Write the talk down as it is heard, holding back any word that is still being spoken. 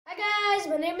guys,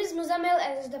 my name is Muzammil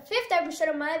and this is the 5th episode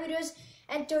of my videos,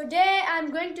 and today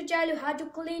I'm going to tell you how to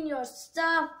clean your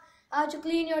stuff, how to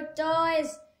clean your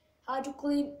toys, how to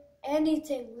clean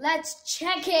anything. Let's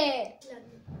check it.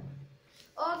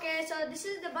 Okay, so this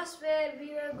is the bus where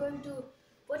we are going to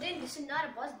put in. This is not a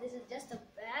bus, this is just a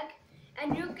bag,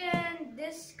 and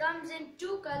this comes in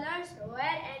two colors,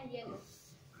 red and yellow,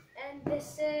 and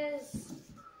this is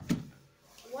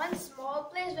one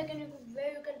small place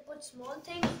where you can put small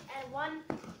things, and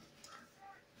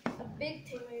a big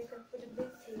thing where you can put the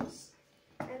big things.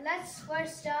 And let's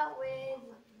first start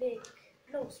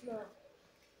with small.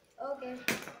 Okay,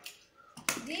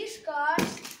 these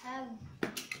cards have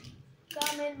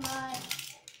come in my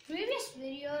previous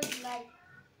videos, like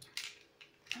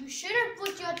you shouldn't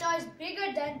put your toys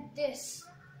bigger than this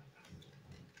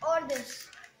or this.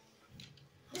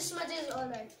 This much is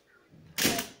alright.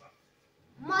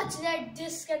 Much that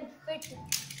this can fit,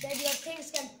 that your things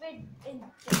can fit in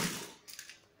this.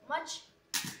 Much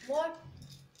more.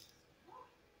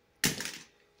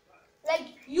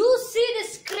 Like you see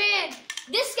this crane,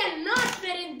 this cannot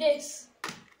fit in this.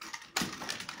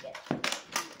 Yeah.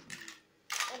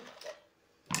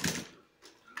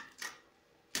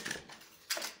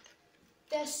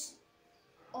 This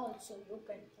also you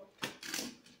can put.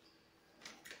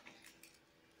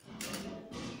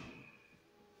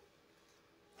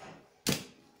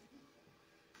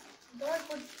 Don't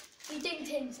put eating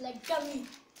things like gummy.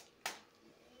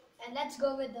 And let's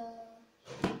go with the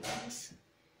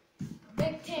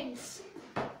big things.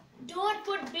 Don't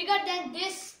put bigger than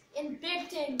this in big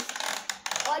things,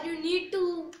 or you need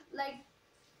to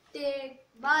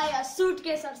buy a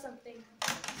suitcase or something.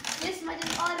 This much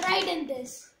is alright in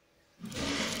this.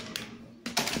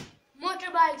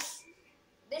 Motorbikes,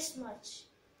 this much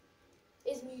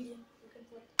is medium. You can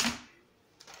put.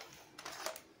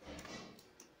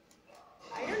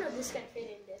 I don't know if this can fit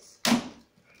in this.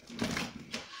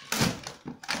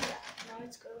 Yeah, now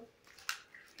let's go.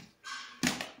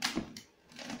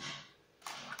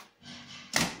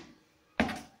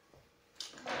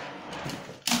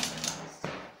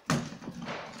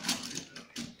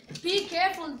 Be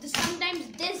careful,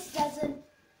 sometimes this doesn't.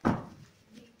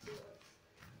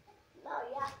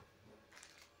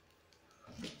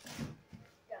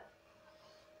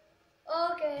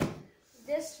 Okay,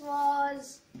 this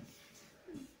was.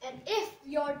 And if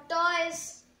your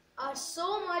toys are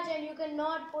so much and you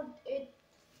cannot put it,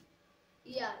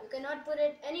 you cannot put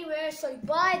it anywhere, so you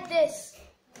buy this.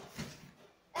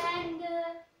 And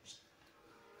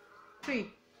 3.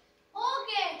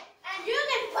 Okay, and you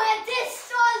can buy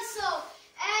this also.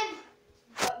 And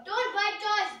don't buy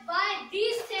toys, buy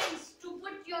these things to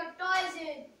put your toys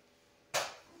in.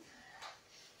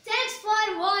 Thanks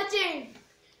for watching.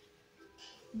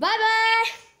 Bye bye.